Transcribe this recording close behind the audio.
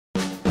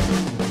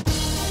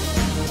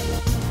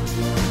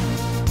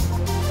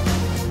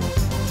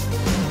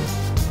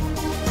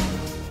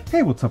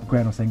Hey, what's up,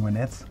 Granos and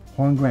Granettes?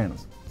 Juan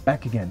Granos,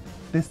 back again,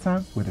 this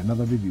time with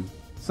another review.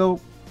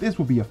 So this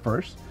will be a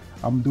first.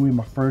 I'm doing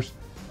my first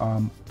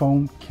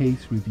phone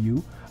case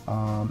review.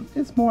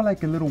 It's more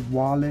like a little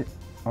wallet.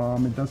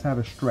 It does have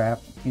a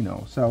strap, you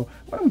know, so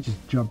why don't we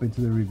just jump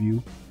into the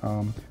review.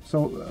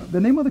 The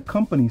name of the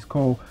company is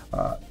called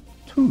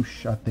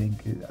TUCCH, I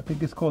think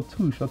it's called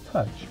TUCCH or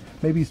TUCCH.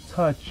 Maybe it's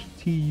TUCCH,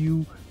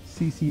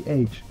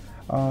 T-U-C-C-H.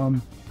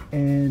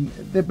 And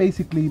they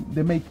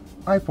make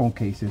iPhone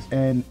cases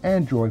and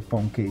Android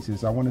phone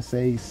cases. I want to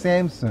say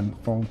Samsung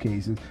phone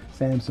cases,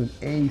 Samsung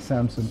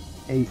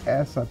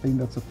AS, I think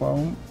that's a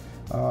phone,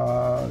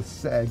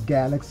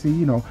 Galaxy,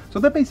 you know. So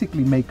they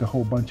basically make a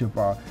whole bunch of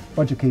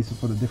cases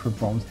for the different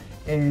phones,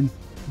 and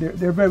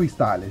they're very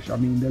stylish. I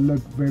mean, they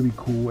look very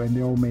cool, and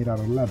they're all made out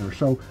of leather.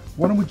 So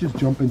why don't we just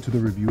jump into the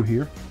review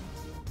here?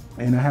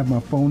 And I have my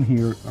phone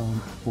here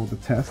for the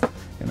test,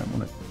 and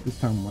this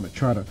time I'm gonna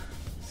try to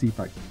see if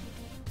I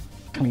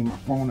clean my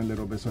phone a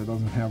little bit so it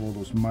doesn't have all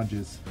those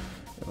smudges.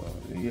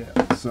 Yeah,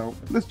 so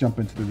let's jump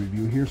into the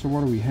review here. So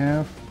what do we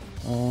have?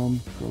 So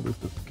this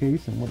is the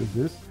case, and what is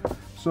this?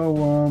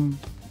 So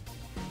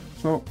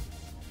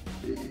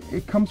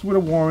it comes with a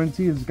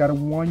warranty. It's got a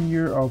 1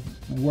 year of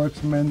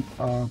workmanship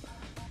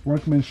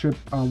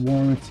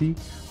warranty,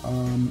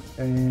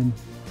 and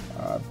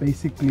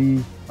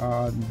basically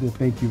they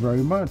thank you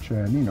very much,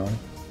 and you know,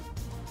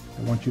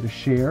 I want you to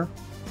share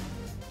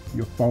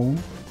your phone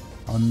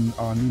on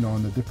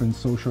the different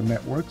social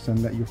networks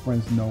and let your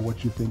friends know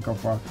what you think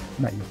of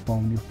not your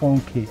phone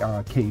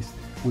case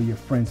with your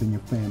friends and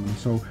your family.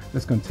 So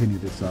let's continue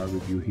this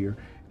review here,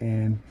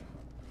 and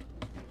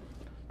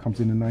comes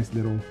in a nice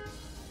little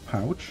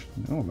pouch.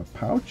 No, the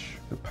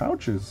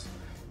pouch is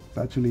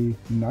actually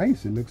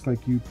nice. It looks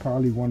like you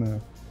probably want to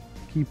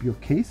keep your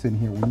case in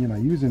here when you're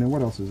not using it.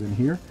 What else is in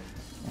here?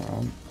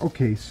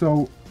 Okay,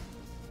 so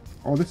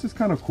this is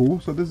kind of cool.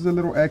 So this is a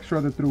little extra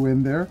that threw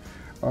in there.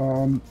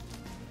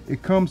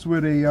 It comes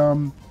with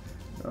a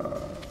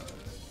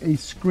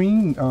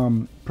screen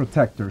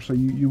protector, so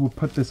you will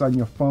put this on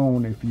your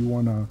phone if you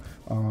want to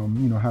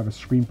have a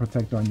screen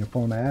protector on your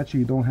phone. I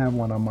actually don't have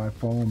one on my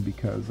phone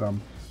because I'm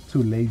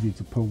too lazy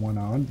to put one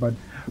on, but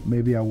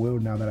maybe I will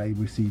now that I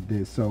received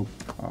this. So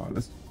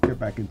let's get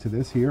back into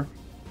this here.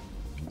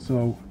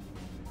 So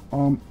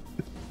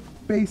it's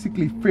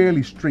basically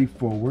fairly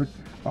straightforward.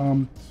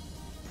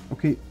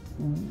 Okay,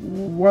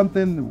 one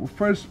thing,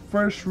 first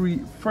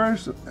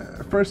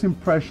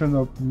impression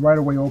of right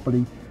away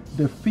opening,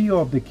 the feel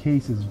of the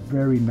case is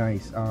very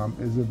nice.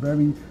 It's a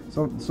very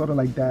sort of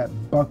like that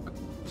buck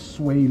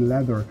suede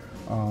leather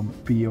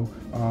feel.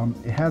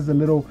 It has a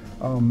little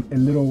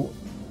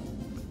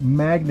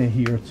magnet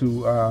here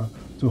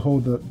to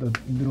hold the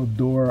little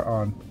door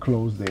on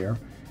closed there.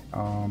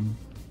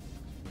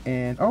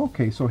 And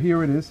okay, so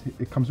here it is.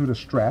 It comes with a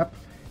strap,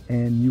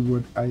 and you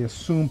would, I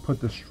assume, put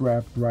the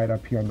strap right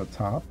up here on the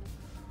top.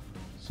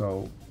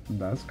 So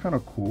that's kind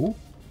of cool.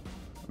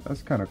 So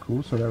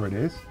there it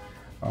is.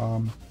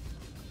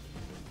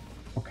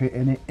 Okay,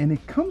 and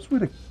it comes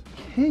with a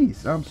case.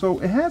 So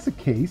it has a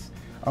case.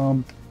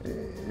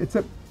 It's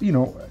a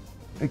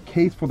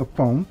case for the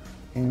phone.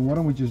 And why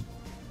don't we just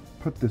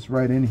put this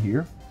right in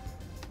here?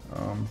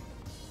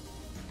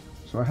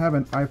 So I have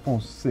an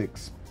iPhone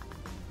 6s,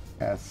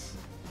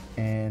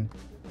 and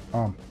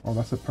oh,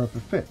 that's a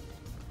perfect fit.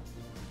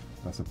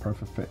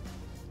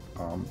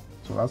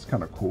 So that's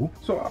kind of cool.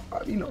 So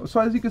so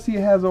as you can see,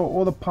 it has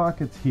all the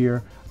pockets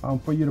here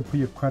for you to put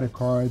your credit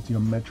cards, your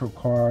Metro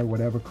card,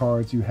 whatever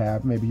cards you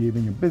have, maybe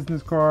even your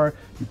business card.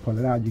 You pull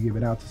it out, you give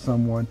it out to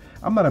someone.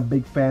 I'm not a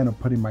big fan of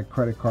putting my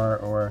credit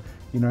card or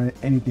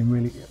anything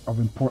really of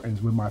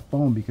importance with my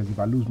phone, because if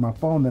I lose my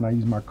phone, then I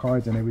use my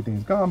cards and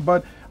everything's gone.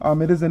 But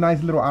it is a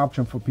nice little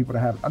option for people to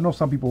have. I know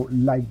some people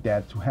like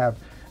that, to have,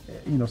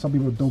 some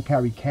people don't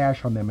carry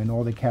cash on them, and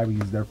all they carry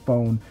is their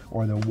phone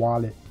or their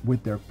wallet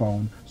with their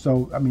phone.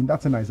 So I mean,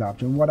 that's a nice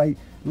option. What I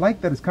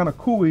like that is kind of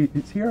cool,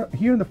 it's here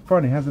in the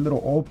front, it has a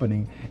little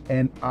opening,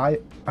 and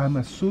I'm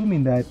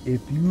assuming that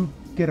if you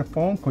get a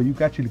phone call, you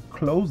can actually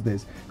close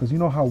this, because you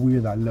know how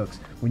weird that looks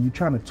when you're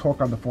trying to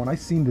talk on the phone. I've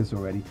seen this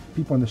already,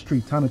 people on the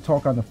street trying to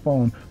talk on the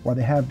phone while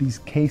they have these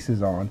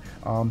cases on.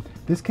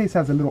 This case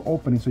has a little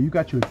opening, so you can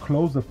actually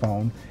close the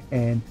phone,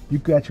 and you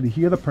can actually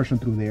hear the person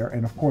through there.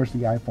 And of course,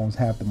 the iPhones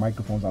have the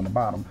microphones on the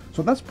bottom,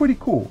 so that's pretty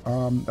cool.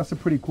 That's a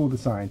pretty cool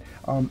design.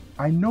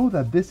 I know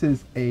that this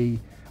is a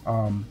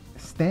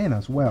stand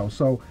as well,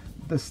 so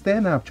the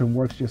stand option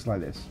works just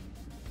like this.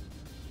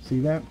 See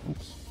that?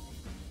 Oops.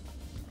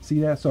 See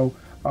that? So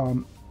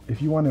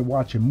if you want to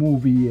watch a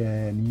movie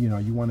and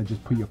you want to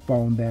just put your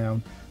phone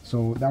down,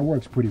 so that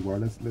works pretty well.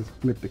 Let's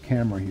flip the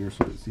camera here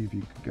so let's see if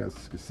you guys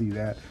can see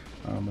that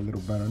a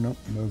little better. Nope,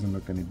 it doesn't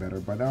look any better,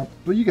 but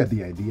you get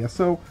the idea.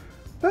 So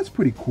that's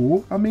pretty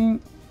cool. I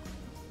mean,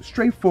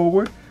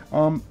 straightforward.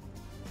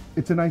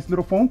 It's a nice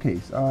little phone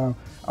case.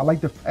 I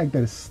like the fact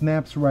that it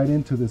snaps right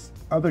into this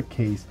other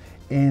case.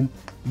 And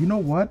you know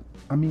what?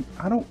 I mean,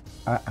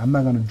 I'm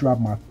not gonna drop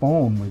my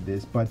phone with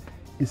this, but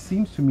it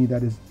seems to me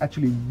that it's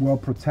actually well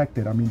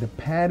protected. I mean, the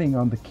padding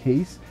on the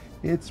case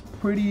It's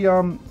pretty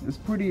I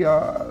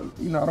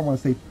don't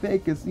want to say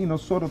thick. It's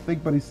sort of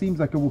thick, but it seems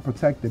like it will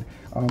protect it.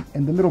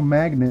 And the little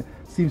magnet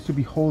seems to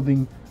be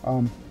holding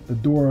the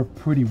door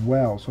pretty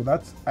well, so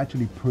that's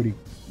actually pretty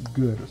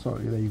good. So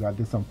there you got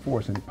this on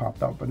force and it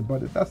popped out,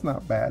 but that's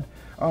not bad.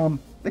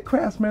 The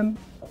Craftsman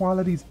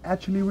quality is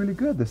actually really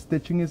good. The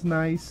stitching is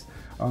nice.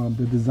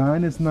 The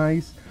design is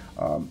nice.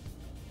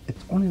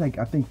 It's only like,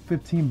 I think,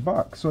 15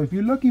 bucks. So if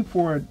you're looking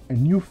for a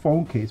new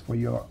phone case for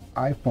your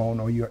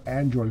iPhone or your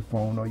Android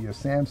phone or your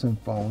Samsung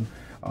phone,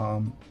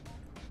 I'm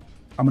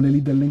gonna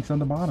leave the links on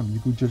the bottom. You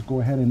could just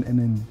go ahead and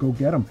then go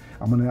get them.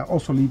 I'm gonna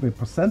also leave a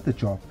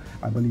percentage off.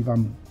 I believe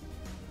I'm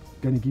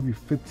gonna give you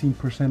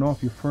 15%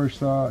 off your first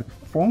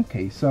phone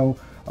case. So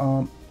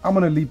I'm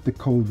gonna leave the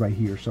code right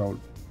here. So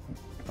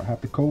if I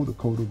have the code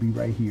will be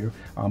right here.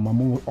 I'm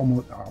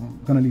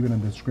gonna leave it in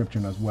the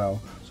description as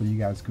well, so you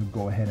guys could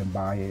go ahead and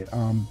buy it.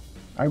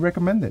 I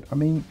recommend it. I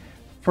mean,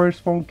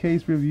 first phone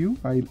case review.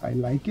 I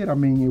like it. I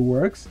mean, it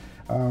works.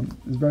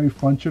 It's very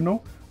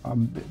functional.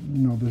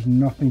 There's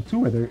nothing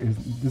to it.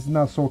 This is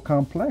not so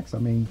complex. I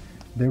mean,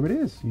 there it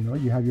is.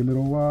 You have your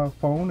little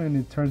phone, and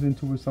it turns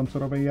into some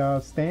sort of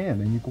a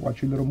stand, and you can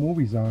watch your little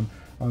movies on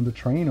the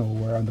train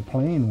or on the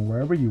plane or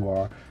wherever you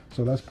are.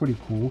 So that's pretty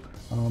cool.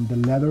 The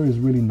leather is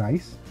really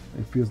nice.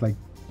 It feels like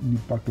new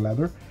buck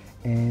leather,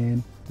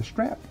 and the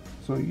strap.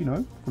 So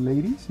for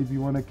ladies, if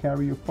you want to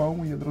carry your phone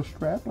with your little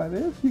strap like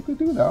this, you could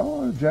do that.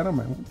 Or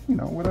gentlemen,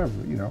 whatever.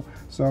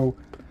 So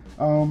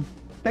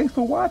thanks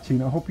for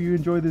watching. I hope you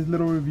enjoyed this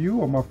little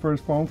review of my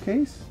first phone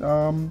case.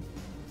 Let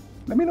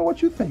me know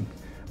what you think.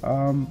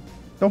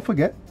 Don't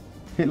forget,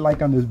 hit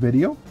like on this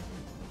video,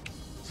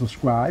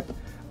 subscribe.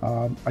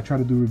 I try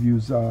to do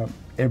reviews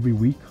every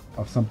week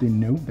of something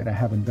new that I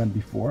haven't done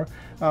before.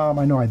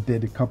 I know I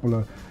did a couple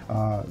of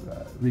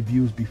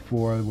reviews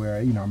before where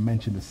I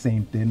mentioned the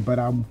same thing, but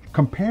I'm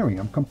comparing,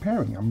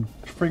 I'm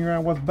figuring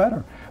out what's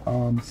better.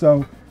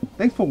 So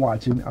thanks for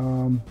watching.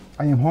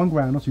 I am Juan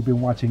Granos. You've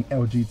been watching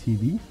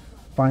LGTV.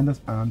 Find us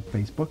on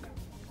Facebook,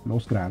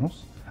 Los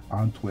Granos,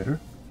 on Twitter,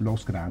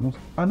 Los Granos,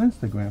 on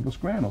Instagram, Los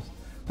Granos.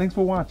 Thanks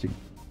for watching.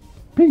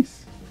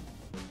 Peace.